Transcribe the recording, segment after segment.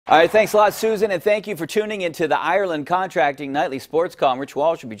All right, thanks a lot, Susan, and thank you for tuning into the Ireland Contracting Nightly Sports Call. Rich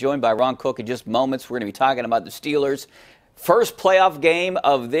Walsh will be joined by Ron Cook in just moments. We're going to be talking about the Steelers' first playoff game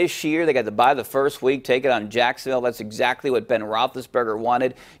of this year. They got to bye the first week, take it on Jacksonville. That's exactly what Ben Roethlisberger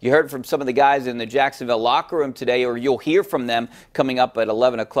wanted. You heard from some of the guys in the Jacksonville locker room today, or you'll hear from them coming up at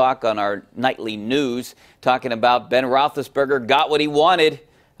 11 o'clock on our nightly news, talking about Ben Roethlisberger got what he wanted.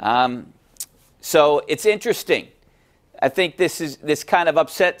 So it's interesting. I think this kind of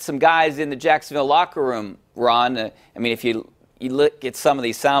upset some guys in the Jacksonville locker room, Ron. I mean, if you look at some of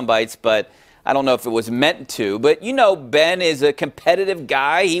these sound bites, but I don't know if it was meant to. But, you know, Ben is a competitive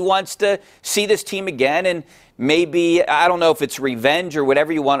guy. He wants to see this team again, and maybe, I don't know if it's revenge or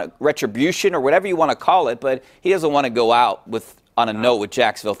whatever you want, retribution or whatever you want to call it, but he doesn't want to go out on a note with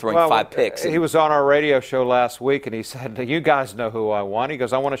Jacksonville throwing 5 picks. He was on our radio show last week, and he said, you guys know who I want. He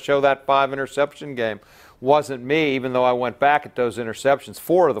goes, I want to show that 5-interception game wasn't me, even though I went back at those interceptions.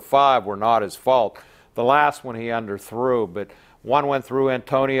 4 of the 5 were not his fault. The last one he underthrew, but one went through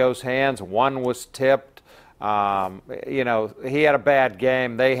Antonio's hands, one was tipped. You know, he had a bad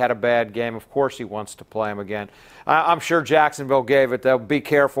game. They had a bad game. Of course he wants to play him again. I'm sure Jacksonville gave it, though, be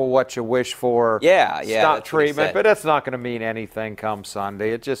careful what you wish for. Stop treatment, but that's not going to mean anything come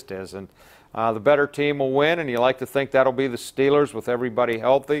Sunday. It just isn't. The better team will win, and you like to think that'll be the Steelers with everybody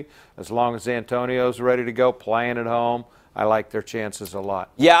healthy, as long as Antonio's ready to go, playing at home. I like their chances a lot.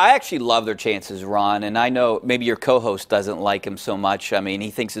 Yeah, I actually love their chances, Ron, and I know maybe your co-host doesn't like him so much. I mean, he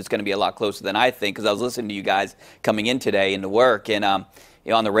thinks it's going to be a lot closer than I think, because I was listening to you guys coming in today into work and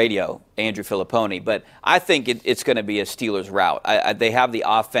on the radio, Andrew Filipponi. But I think it's going to be a Steelers route. They have the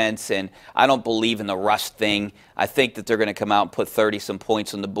offense, and I don't believe in the rust thing. I think that they're going to come out and put 30-some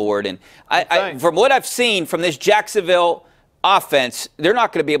points on the board. And from what I've seen from this Jacksonville offense, they're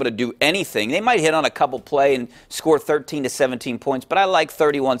not going to be able to do anything. They might hit on a couple play and score 13 to 17 points, but I like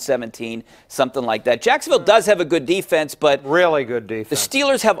 31-17, something like that. Jacksonville does have a good defense, but really good defense. The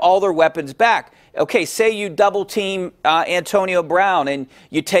Steelers have all their weapons back. Okay, say you double-team Antonio Brown and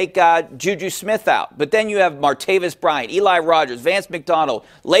you take Juju Smith out, but then you have Martavis Bryant, Eli Rogers, Vance McDonald,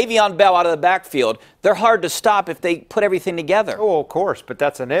 Le'Veon Bell out of the backfield. They're hard to stop if they put everything together. Oh, of course, but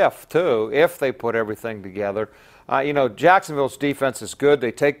that's an if, too, if they put everything together. You know, Jacksonville's defense is good.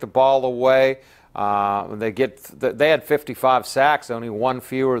 They take the ball away. They had 55 sacks, only 1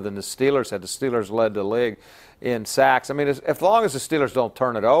 fewer than the Steelers had. The Steelers led the league in sacks. I mean, as long as the Steelers don't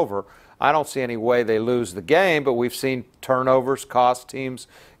turn it over, I don't see any way they lose the game, but we've seen turnovers cost teams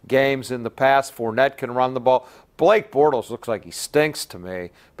games in the past. Fournette can run the ball. Blake Bortles looks like he stinks to me,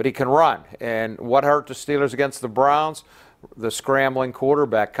 but he can run. And what hurt the Steelers against the Browns? The scrambling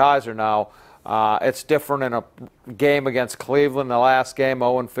quarterback, Kaiser. Now, it's different in a game against Cleveland, the last game,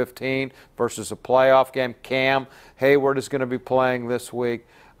 0-15, versus a playoff game. Cam Hayward is going to be playing this week.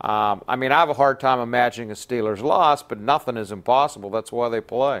 I mean, I have a hard time imagining a Steelers loss, but nothing is impossible. That's why they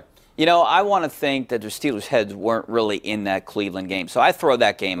play. You know, I want to think that the Steelers' heads weren't really in that Cleveland game, so I throw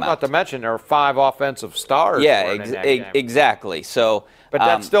that game out. Not to mention there are 5 offensive stars. Yeah, exactly. So, but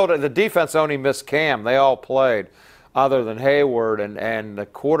that's still the defense only missed Cam. They all played, other than Hayward and the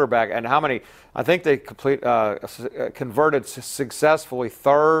quarterback. And how many? I think they converted successfully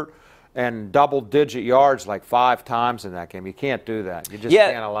third and double-digit yards like 5 times in that game. You can't do that. You just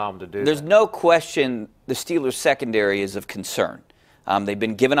can't allow them to do that. There's no question the Steelers' secondary is of concern. They've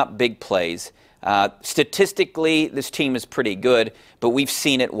been giving up big plays. Statistically, this team is pretty good, but we've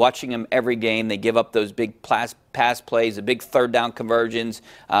seen it watching them every game. They give up those big pass plays, the big third-down conversions,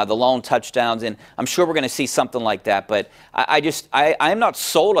 the long touchdowns, and I'm sure we're going to see something like that. But I'm not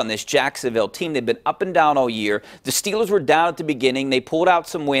sold on this Jacksonville team. They've been up and down all year. The Steelers were down at the beginning. They pulled out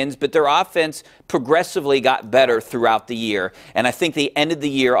some wins, but their offense progressively got better throughout the year, and I think they ended the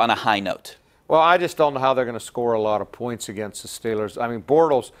year on a high note. Well, I just don't know how they're going to score a lot of points against the Steelers. I mean,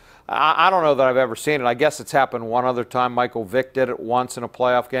 Bortles, I don't know that I've ever seen it. I guess it's happened one other time. Michael Vick did it once in a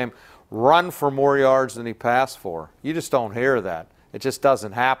playoff game. Run for more yards than he passed for. You just don't hear that. It just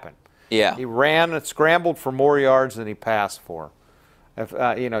doesn't happen. Yeah. He ran and scrambled for more yards than he passed for. If,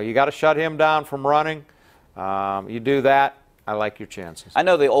 you know, you got to shut him down from running. You do that, I like your chances. I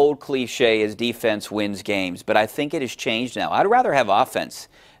know the old cliche is defense wins games, but I think it has changed now. I'd rather have offense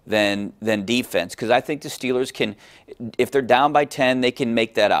than defense, because I think the Steelers can, if they're down by 10, they can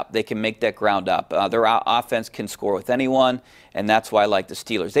make that up. They can make that ground up. Their offense can score with anyone, and that's why I like the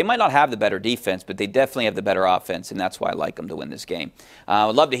Steelers. They might not have the better defense, but they definitely have the better offense, and that's why I like them to win this game.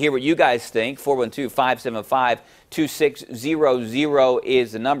 I'd love to hear what you guys think. 412-575-2600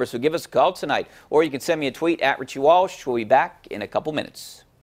 is the number, so give us a call tonight, or you can send me a tweet at Richie Walsh. We'll be back in a couple minutes.